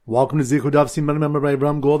Welcome to Zichud Daf Siman Member by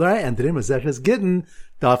Ram Goldar, and today Maseches Gittin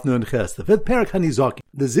Daf Nun Ches, the fifth parak Hanizaki.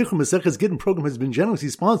 The Zichud Maseches Gittin program has been generously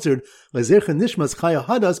sponsored by Zecher Nishmas Chaya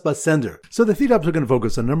Hadas Basender. So the three topics are going to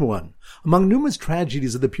focus on number one. Among numerous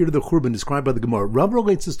tragedies of the period of the Churban described by the Gemara, Rav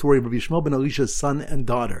relates the story of Rabbi Yishmael ben Elisha's son and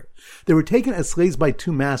daughter. They were taken as slaves by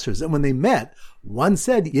two masters, and when they met, one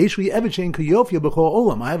said, Yeshli Evichein Kayofia B'chol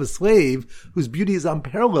Olam, I have a slave whose beauty is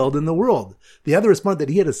unparalleled in the world. The other responded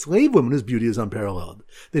that he had a slave woman whose beauty is unparalleled.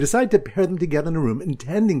 They decided to pair them together in a room,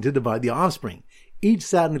 intending to divide the offspring. Each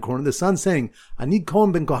sat in a corner, the son saying, Ani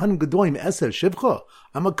Kohen ben Kohanim Gedolim Eser Shivcha.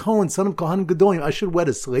 I'm a Kohen, son of Kohanim Gedolim. I should wed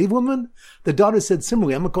a slave woman? The daughter said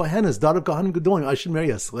similarly, I'm a Kohenes, daughter of Kohanim Gedolim. I should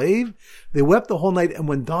marry a slave? They wept the whole night, and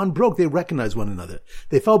when dawn broke, they recognized one another.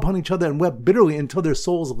 They fell upon each other and wept bitterly until their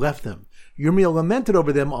souls left them. Yirmiel lamented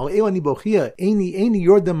over them, Al Eoni Bochia, Eini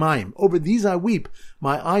Yor Demaim. Over these I weep.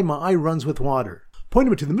 My eye runs with water. Point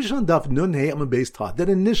number two, the Mishnah Daf Nun Hey Amud Beis taught that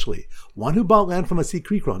initially, one who bought land from a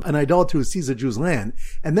Sikrikron, an idolater who seized a Jew's land,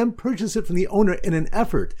 and then purchased it from the owner in an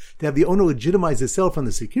effort to have the owner legitimize the sale from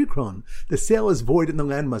the Sikrikron, the sale is void and the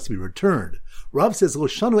land must be returned. Rav says, Lo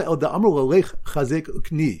shanu el da'amr lalech chazek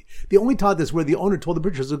ukni. They only taught this where the owner told the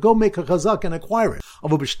purchaser, go make a chazak and acquire it.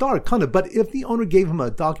 But if the owner gave him a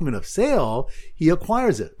document of sale, he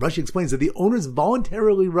acquires it. Rashi explains that the owner's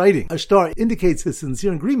voluntarily writing a shtar indicates his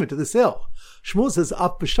sincere agreement to the sale. Shmuel says,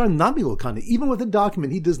 even with a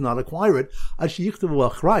document, he does not acquire it, unless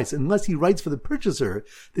he writes for the purchaser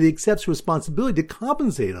that he accepts responsibility to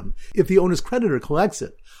compensate him if the owner's creditor collects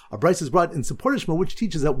it. A Bryce is brought in support of Shmuel, which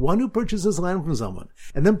teaches that one who purchases land from someone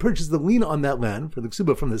and then purchases the lien on that land for the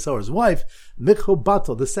ksuba from the seller's wife, mikho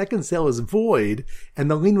batal, the second sale is void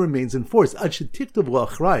and the lien remains in force, unless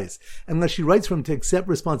she writes for him to accept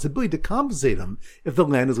responsibility to compensate him if the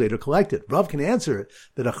land is later collected. Rav can answer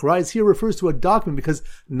that achrayis here refers to a document because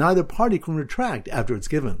neither party can retract after it's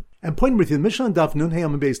given. And point number three, the Mishnah Daf Nun Hey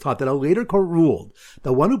Amud Beis taught that a later court ruled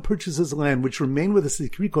that one who purchases land which remained with a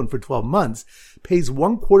Sikrikon for 12 months pays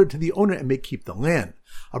 1/4 to the owner and may keep the land.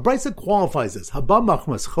 A brisa qualifies this. Haba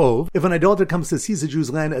machmas chov, if an idolater comes to seize a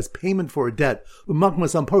Jew's land as payment for a debt,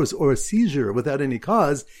 umachmas amparos, or a seizure without any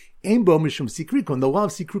cause, Aimbo mishum sikrikon, the law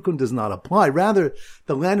of sikrikon does not apply. Rather,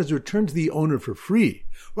 the land is returned to the owner for free.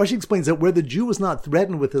 Rashi explains that where the Jew was not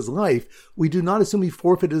threatened with his life, we do not assume he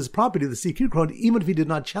forfeited his property to the sikrikon, even if he did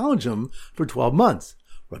not challenge him for 12 months.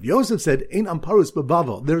 Rav Yosef said, Ein amparus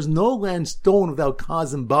bebavel. There's no land stolen without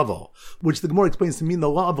cause in Bavel, which the Gemara explains to mean the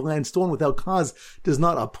law of land stolen without cause does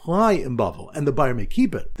not apply in Bavel, and the buyer may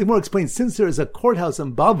keep it. The Gemara explains, since there is a courthouse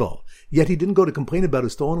in Bavel, yet he didn't go to complain about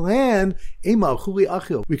his stolen land, Ema chuli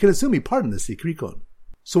achil. We can assume he pardoned the sikrikon.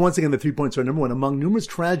 So once again, the 3 points are: number one, among numerous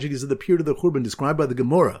tragedies of the period of the Churban described by the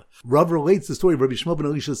Gemara, Rav relates the story of Rabbi Yishmael ben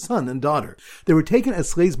Elisha's son and daughter. They were taken as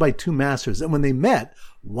slaves by two masters, and when they met,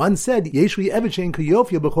 one said, Yeshli Evichein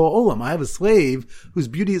Kayofia B'chol Olam, I have a slave whose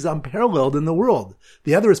beauty is unparalleled in the world.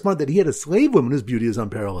 The other responded that he had a slave woman whose beauty is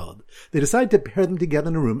unparalleled. They decided to pair them together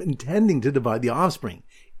in a room, intending to divide the offspring.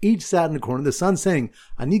 Each sat in a corner, the son saying,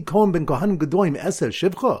 Ani Kohen ben Kohanim Gedolim Eser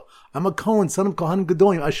Shivcha. I'm a Kohen, son of Kohanim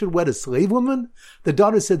Gedolim. I should wed a slave woman? The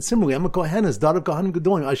daughter said similarly, I'm a Kohenes, daughter of Kohanim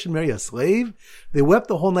Gedolim. I should marry a slave? They wept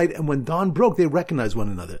the whole night, and when dawn broke, they recognized one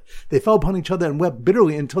another. They fell upon each other and wept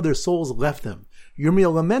bitterly until their souls left them.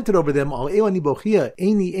 Yirmiel lamented over them, Al Eoni Bochia,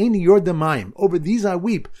 Eini Yor Demaim. Over these I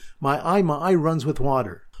weep. My eye runs with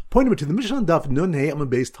water. Point number two, the Mishnah Daf Nun Hey Amud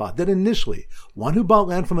Beis taught that initially, one who bought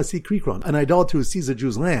land from a Sikrikron, an idolater who seized a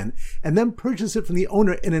Jew's land, and then purchased it from the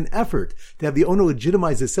owner in an effort to have the owner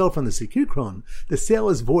legitimize the sale from the Sikrikron, the sale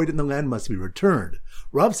is void and the land must be returned.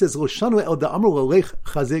 Rav says, Lo shanu el da'amr lalech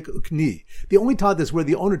chazek ukni. They only taught this where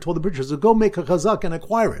the owner told the purchaser, go make a chazak and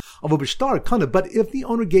acquire it. But if the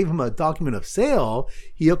owner gave him a document of sale,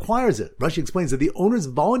 he acquires it. Rashi explains that the owner's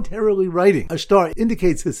voluntarily writing a shtar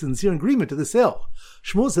indicates his sincere agreement to the sale.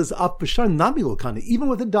 Shmuel says, even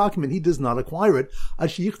with a document, he does not acquire it,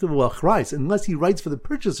 unless he writes for the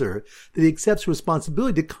purchaser that he accepts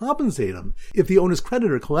responsibility to compensate him if the owner's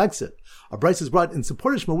creditor collects it. A Bryce is brought in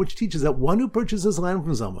support of Shmuel, which teaches that one who purchases land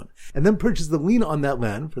from someone and then purchases the lien on that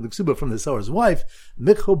land for the ksuba from the seller's wife,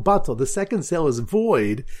 mikho batal, the second sale is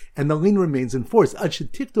void and the lien remains in force, unless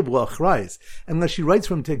she writes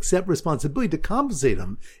for him to accept responsibility to compensate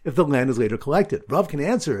him if the land is later collected. Rav can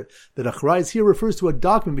answer that achrayis here refers to a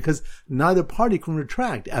document because neither party can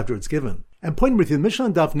retract after it's given. And point number three, the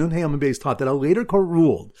Mishnah Daf Nun Hey Amud Beis taught that a later court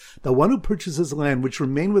ruled that one who purchases land which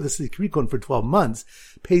remained with a Sikrikon for 12 months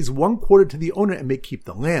pays 1/4 to the owner and may keep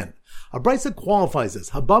the land. A brisa qualifies this.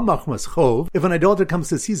 Haba machmas chov, if an idolater comes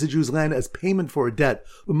to seize a Jew's land as payment for a debt,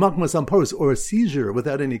 umachmas amparos, or a seizure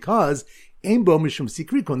without any cause, Ein bo mishum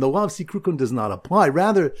sikrikon. The law of sikrikon does not apply.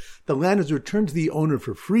 Rather, the land is returned to the owner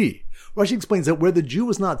for free. Rashi explains that where the Jew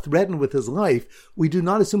was not threatened with his life, we do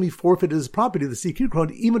not assume he forfeited his property to the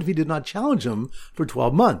sikrikon, even if he did not challenge him for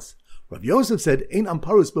 12 months. Rav Yosef said, Ein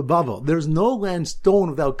amparus bebavel. There is no land stolen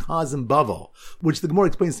without cause in Bavel, which the Gemara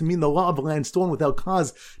explains to mean the law of land stolen without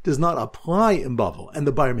cause does not apply in Bavel, and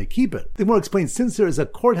the buyer may keep it. The Gemara explains, since there is a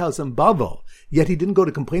courthouse in Bavel, yet he didn't go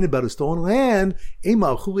to complain about his stolen land,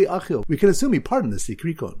 we can assume he pardoned the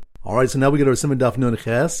sikrikon. Alright, so now we get our Siman Daf Nun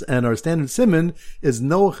Ches, and our standard Siman is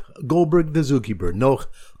Noach Goldberg the Zookeeper. Noach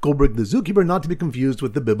Goldberg the Zookeeper, not to be confused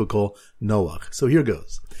with the biblical Noach. So here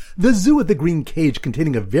goes. The zoo with the green cage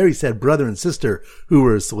containing a very sad brother and sister who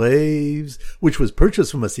were slaves, which was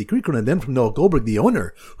purchased from a sikrikon and then from Noach Goldberg the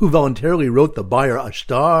owner, who voluntarily wrote the buyer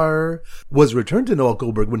ashtar, was returned to Noach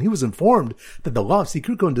Goldberg when he was informed that the law of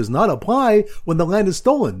sikrikon does not apply when the land is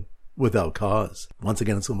stolen without cause. Once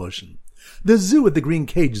again in slow motion. The zoo with the green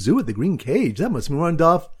cage, that must be on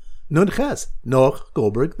Daf Nun Ches, Noach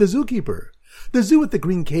Goldberg, the zookeeper. The zoo with the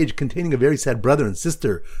green cage containing a very sad brother and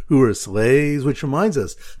sister who were slaves, which reminds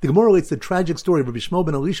us, the Gemara relates the tragic story of Rabbi Shmuel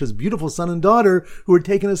ben Elisha's beautiful son and daughter who were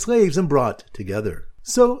taken as slaves and brought together.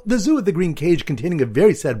 So, the zoo with the green cage containing a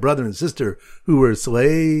very sad brother and sister who were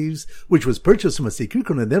slaves, which was purchased from a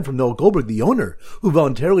sikrikon and then from Noah Goldberg, the owner, who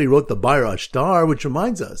voluntarily wrote the buyer ashtar, which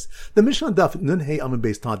reminds us, the Mishnah Daf Nun Hey Amud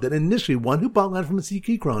Beis taught that initially one who bought land from a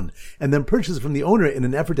sikrikon and then purchased from the owner in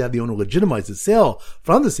an effort to have the owner legitimize the sale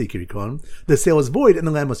from the sikrikon, the sale is void and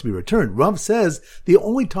the land must be returned. Rav says they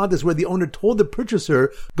only taught this where the owner told the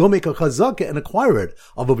purchaser, go make a chazaka and acquire it,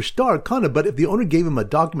 although b'shtar kana, but if the owner gave him a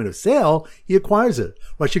document of sale, he acquires it.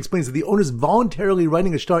 Rashi explains that the owner's voluntarily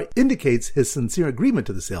writing a shtar indicates his sincere agreement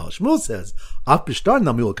to the sale. Shmuel says, Af b'shtar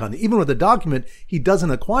namil kana, even with a document, he doesn't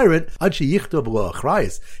acquire it, ad sheyichtov lo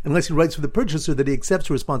achrayis, unless he writes for the purchaser that he accepts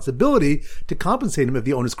responsibility to compensate him if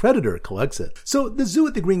the owner's creditor collects it. So, the zoo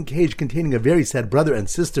with the green cage containing a very sad brother and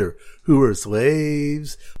sister who were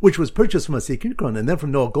slaves, which was purchased from a sikrikon and then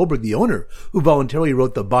from Noah Goldberg, the owner, who voluntarily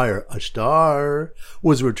wrote the buyer ashtar,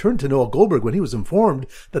 was returned to Noah Goldberg when he was informed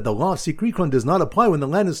that the law of sikrikon does not apply when the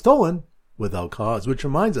land is stolen without cause, which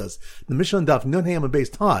reminds us, the Mishnah Daf Nun Hey Amud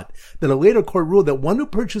Beis taught that a later court ruled that one who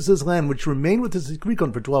purchases land which remained with the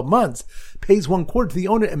sikrikon for 12 months pays 1/4 to the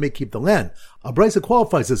owner and may keep the land. A brisa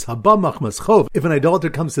qualifies as haba machmas chov if an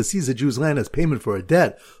idolater comes to seize a Jew's land as payment for a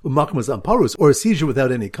debt, umachmas amparus, or a seizure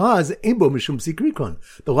without any cause, ein bo mishum sikrikon.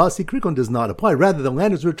 The law of sikrikon does not apply. Rather, the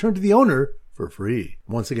land is returned to the owner for free.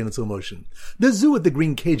 Once again in slow motion. The zoo with the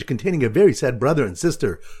green cage containing a very sad brother and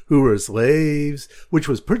sister who were slaves, which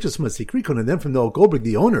was purchased from a sikrikon and then from Noah Goldberg,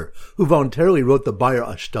 the owner, who voluntarily wrote the buyer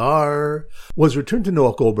ashtar, was returned to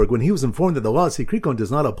Noah Goldberg when he was informed that the law of sikrikon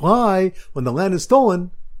does not apply when the land is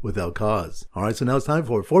stolen without cause. Alright, so now it's time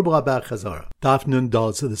for Ba'ach Chazara. Daf Nun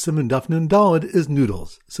Daled. So the Siman Daf Nun Daled is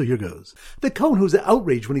noodles. So here goes. The Kohen who was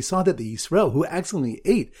outraged when he saw that the Yisrael who accidentally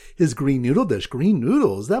ate his green noodle dish, green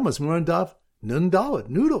noodles, that must be on Daf Nun Daled,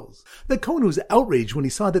 noodles. The Kohen was outraged when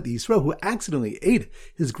he saw that the Yisrael who accidentally ate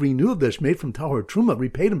his green noodle dish made from Tahor Truma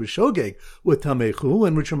repaid him b'shogeg with Tamei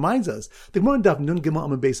Chulin, which reminds us, the Gemara in Daf Nun Gimel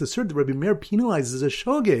Amud Beis asserted that Rabbi Meir penalizes a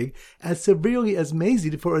shogeg as severely as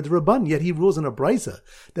Mezid for a Draban, yet he rules in a brisa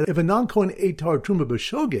that if a non-Kohen ate Tahor Truma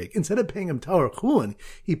b'shogeg, instead of paying him Tahor Chulin,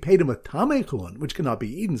 he paid him with Tamei Chulin, which cannot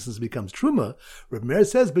be eaten since it becomes Truma. Rabbi Meir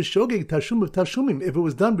says b'shogeg tashum of tashumim. If it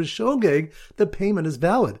was done b'shogeg, the payment is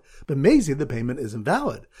valid. But Mezid, the payment is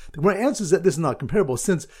invalid. The Gemara answers that this is not comparable,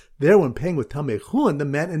 since there, when paying with Tamei Chulin, the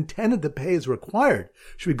man intended to pay as required.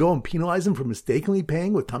 Should we go and penalize him for mistakenly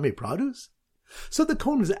paying with Tamei produce? So the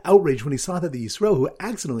Kohen was outraged when he saw that the Yisrael who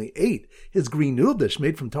accidentally ate his green noodle dish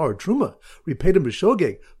made from Tahor Truma repaid him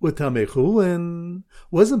b'shogeg with Tamei Chulin.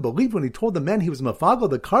 Wasn't believed when he told the man he was mafagel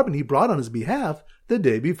the carbon he brought on his behalf the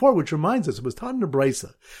day before, which reminds us it was taught in a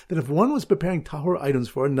brisa that if one was preparing tahor items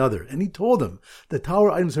for another, and he told him the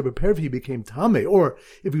tahor items are prepared for you became tameh, or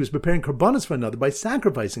if he was preparing karbanos for another by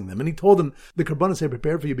sacrificing them, and he told him the karbanos are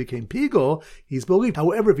prepared for you became pigol, he's believed.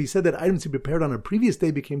 However, if he said that items he prepared on a previous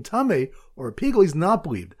day became tameh or a pigol, he's not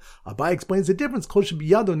believed. Abai explains the difference. Kol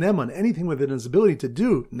shebiyado neman, anything within his ability to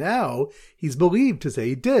do now, he's believed to say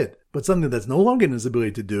he did. But something that's no longer in his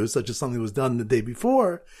ability to do, such as something that was done the day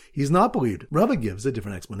before, he's not believed. Rava gives a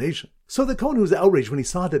different explanation. So the Kohen was outraged when he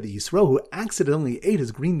saw that the Yisrael who accidentally ate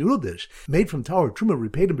his green noodle dish, made from Tower Truma,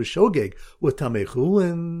 repaid him b'shogeg with Tamei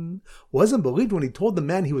Chulin, wasn't believed when he told the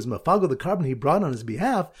man he was mafagel the carbon he brought on his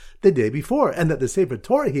behalf the day before, and that the Sefer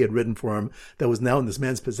Torah he had written for him that was now in this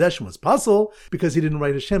man's possession was puzzle because he didn't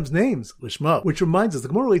write Hashem's names, Lishma. Which reminds us, the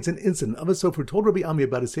Gemara relates an incident of a sofer who told Rabbi Ami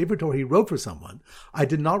about a Sefer Torah he wrote for someone. I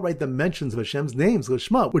did not write the mentions of Hashem's names,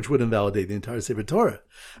 Lishma, which would invalidate the entire Sefer Torah.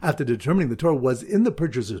 After determining the Torah was in the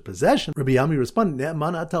purchaser's possession, Rabbi Ami responded,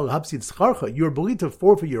 you are believed to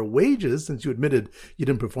forfeit your wages since you admitted you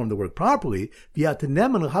didn't perform the work properly,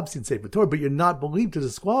 but you're not believed to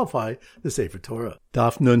disqualify the Sefer Torah.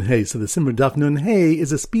 Daf Nun Hey. So the Simmer Daf Nun Hey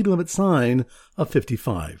is a speed limit sign of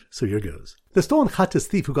 55. So here goes. The stolen Chattas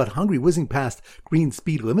thief who got hungry whizzing past green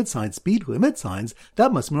speed limit signs,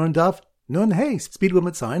 that must be on Daf Nun Hey, speed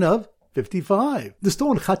limit sign of 55. The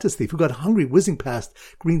stolen Chattas thief who got hungry whizzing past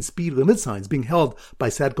green speed limit signs being held by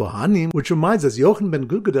sad Kohanim, which reminds us Yochanan ben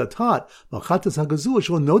Gudgada taught Chattas hagazul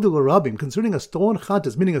shel nodel rabim concerning a stolen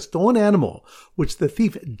Chattas, meaning a stolen animal, which the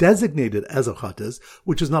thief designated as a Chattas,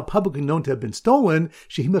 which is not publicly known to have been stolen,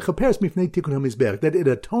 that it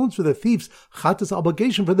atones for the thief's Chattas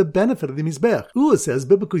obligation for the benefit of the Mizbech. Ula says,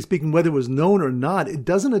 biblically speaking, whether it was known or not, it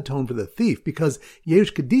doesn't atone for the thief, because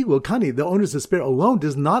Yesh Kadi Kani, the owner's despair alone,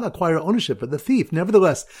 does not acquire ownership of the thief.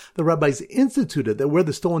 Nevertheless, the rabbis instituted that where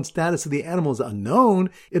the stolen status of the animal is unknown,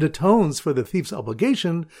 it atones for the thief's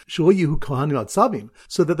obligation, so that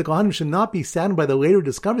the Kohanim should not be saddened by the later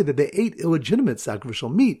discovery that they ate illegitimate sacrificial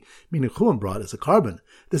meat, meaning chulam brought as a carbon.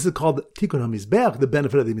 This is called tikkun hamizbech, the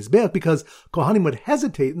benefit of the mizbech, because Kohanim would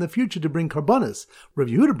hesitate in the future to bring karbanis. Rav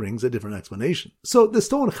Yehuda brings a different explanation. So the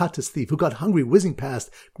stolen Chattas thief who got hungry whizzing past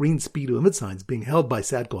green speed limit signs being held by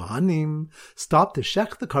sad Kohanim stopped to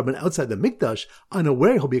shech the carbon outside the mikdash,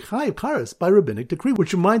 unaware he'll be chayiv karas by rabbinic decree.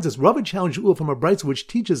 Which reminds us, Rabbi challenged Ul from a brayso which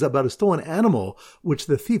teaches about a stolen animal which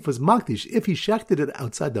the thief was makdish. If he shechted it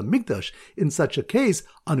outside the mikdash, in such a case,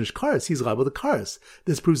 anish karas, he's liable to karas.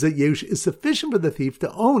 This proves that Yerush is sufficient for the thief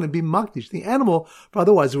to own and be makdish the animal, for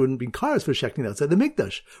otherwise there wouldn't be karas for shechting outside the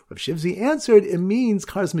mikdash. Rav Shivzi answered, it means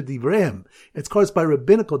karas midivreim. It's karas by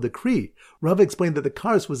rabbinical decree. Rav explained that the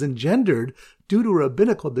karas was engendered due to a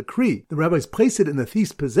rabbinical decree. The rabbis placed it in the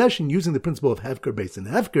thief's possession using the principle of hefker based in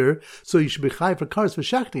hefker, so you should be chayiv for karas for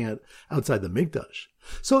shechting it outside the mikdash.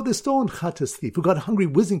 So the stolen Chattas thief who got hungry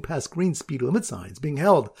whizzing past green speed limit signs being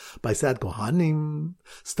held by sad Kohanim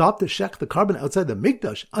stopped to shech the carbon outside the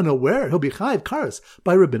mikdash, unaware he'll be chayiv karas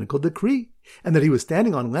by rabbinical decree, and that he was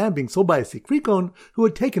standing on land being sold by a sikrikon who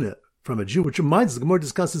had taken it from a Jew, which reminds us the Gemara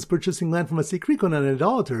discusses purchasing land from a sikrikon and an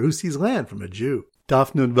idolater who sees land from a Jew.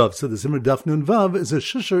 Daf Nun Vav. So the Zimmer Daf Nun Vav is a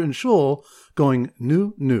shusher in shul going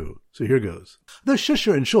new. So here goes. The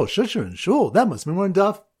shusher in shul, that must be more in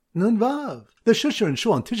Daf Nun Vav. The shusher in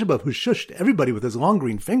shul on Tisha B'Av who shushed everybody with his long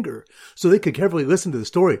green finger so they could carefully listen to the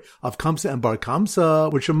story of Kamsa and Bar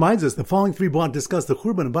Kamsa, which reminds us the following three blocks discuss the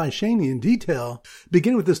Churban and Bai Sheni in detail,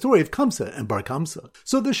 beginning with the story of Kamsa and Bar Kamsa.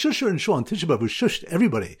 So the shusher in shul on Tisha B'Av who shushed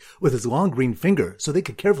everybody with his long green finger so they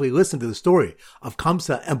could carefully listen to the story of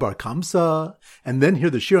Kamsa and Bar Kamsa, and then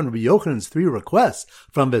hear the shir on Rabbi Yochanan's three requests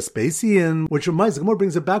from Vespasian, which reminds the Gemara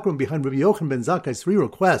brings a background behind Rabbi Yochanan ben Zakkai's three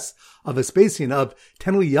requests of Vespasian of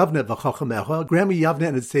Tenli Yavne v'Chachamecha, grant me Yavne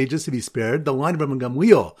and its sages to be spared, the line of Rabban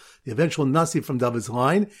Gamliel, the eventual Nasi from David's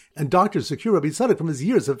line, and doctors secure Rabbi Tzadok from his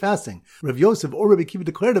years of fasting. Rav Yosef or Rabbi Kiva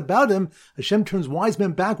declared about him, Hashem turns wise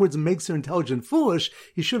men backwards and makes their intelligent foolish.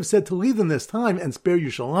 He should have said to leave them this time and spare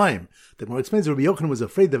Yerushalayim. The Gemara explains that Rabbi Yochanan was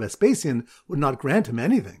afraid that Vespasian would not grant him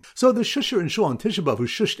anything. So the shusher in shul on Tisha B'Av who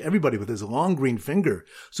shushed everybody with his long green finger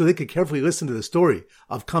so they could carefully listen to the story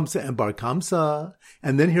of Kamsa and Bar Kamsa,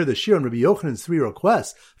 and then hear the shir on Rabbi Yochanan's three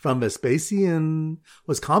requests from Vespasian,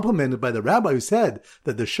 was complimented by the rabbi who said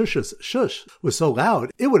that the shush's shush was so loud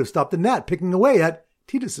it would have stopped the gnat picking away at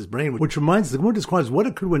Titus's brain, which reminds us, the Gemara describes what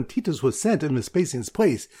occurred when Titus was sent in Vespasian's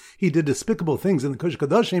place. He did despicable things in the Kodesh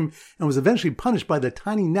Kodashim and was eventually punished by the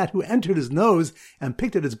tiny gnat who entered his nose and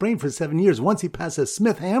picked at his brain for 7 years. Once he passed a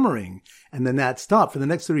smith hammering, and the gnat stopped. For the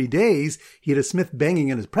next 30 days, he had a smith banging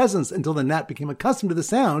in his presence until the gnat became accustomed to the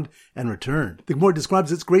sound and returned. The Gemara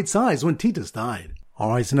describes its great size when Titus died.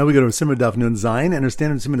 Alright, so now we go to a Simmer Daf Nun Zayin, and our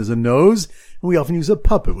standard Simmer is a nose, and we often use a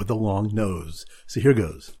puppet with a long nose. So here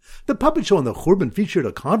goes. The puppet show on the Churban featured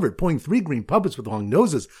a convert pulling 3 green puppets with long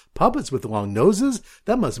noses. Puppets with long noses?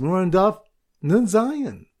 That must be more on Daf Nun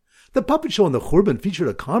Zayin. The puppet show on the Churban featured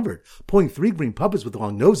a convert pulling 3 green puppets with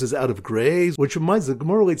long noses out of graves, which reminds the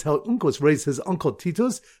Gemara relates how Uncos raised his uncle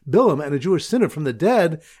Titus, Bilam, and a Jewish sinner from the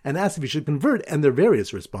dead, and asked if he should convert, and their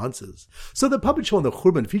various responses. So the puppet show on the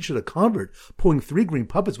Churban featured a convert pulling 3 green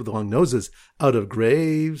puppets with long noses out of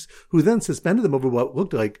graves, who then suspended them over what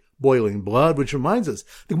looked like boiling blood, which reminds us,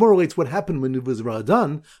 the Gemara relates what happened when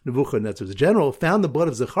Nebuchadnezzar, Nebuchadnezzar's general, found the blood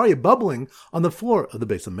of Zechariah bubbling on the floor of the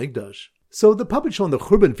Beis HaMikdash. So the puppet show on the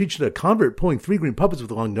Churban featured a convert pulling 3 green puppets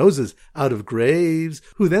with long noses out of graves,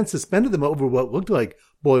 who then suspended them over what looked like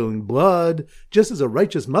boiling blood, just as a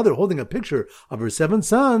righteous mother holding a picture of her 7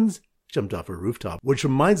 sons jumped off her rooftop. Which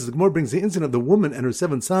reminds us, the Gemara brings the incident of the woman and her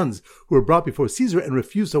 7 sons who were brought before Caesar and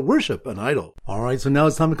refused to worship an idol. Alright, so now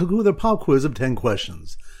it's time to conclude with our pop quiz of 10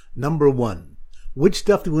 questions. Number 1. Which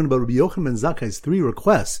daf do we learn about Rabbi Yochanan ben Zakkai's 3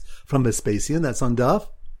 requests from Vespasian? That's on daf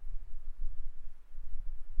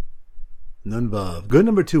Nun Vav. Good.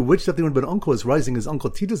 Number 2. Which daf do we learn about Uncle is rising his uncle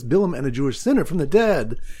Titus, Bilam, and a Jewish sinner from the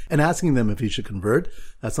dead and asking them if he should convert?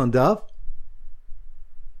 That's on daf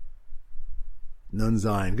Nun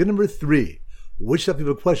Zayin. Good. Number 3. Which daf do we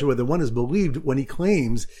have a question whether one is believed when he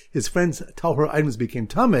claims his friend's Tahor items became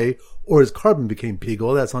Tameh or his carbon became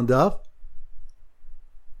Pigol? That's on daf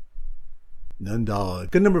Nun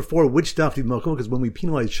Daled. Good. Number 4. Which daf did Malchok is when we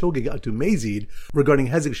penalize Shogeg Atu Mezid regarding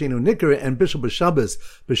Hezek Shenu Nikar and Bishop B'Shabbos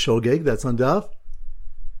B'Shogeg? That's on daf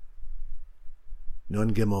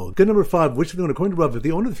Nun Gimel. Good. Number 5. Which of the one, according to Rav, if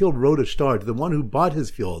the owner of the field wrote a star to the one who bought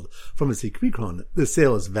his field from a Sikrikron, the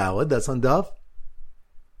sale is valid? That's on daf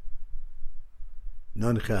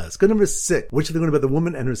Nun Ches. Good. Number 6. Which of the one about the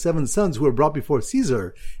woman and her 7 sons who were brought before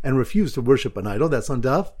Caesar and refused to worship an idol? That's on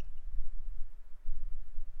daf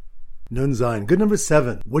Nun Zayin. Good. Number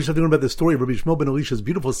 7. Which of the one about the story of Rabbi Shmuel ben Elisha's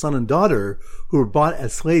beautiful son and daughter who were bought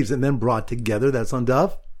as slaves and then brought together? That's on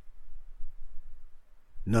daf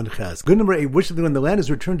Nun Ches. Good. Number 8. Which of the one the land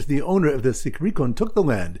is returned to the owner if the Sikrikon took the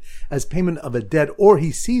land as payment of a debt or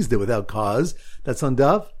he seized it without cause? That's on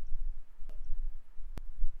daf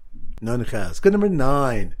Nun Ches. Good. Number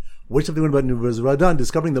 9. Which of the one about Nebuchadnezzar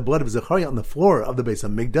discovering the blood of Zechariah on the floor of the Beis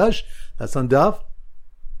HaMikdash? That's on daf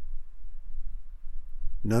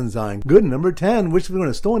Nun Zayin. Good. Number 10. Which of the one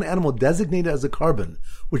a stolen animal designated as a carbon,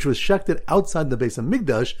 which was shechted outside the Beis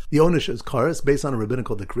HaMikdash, the ownership is kares based on a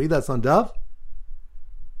rabbinical decree? That's on daf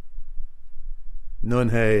Nun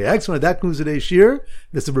Hey. Excellent. That concludes today's shir.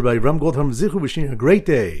 This is Rabbi Ram Gold from Zichu, wishing you a great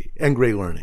day and great learning.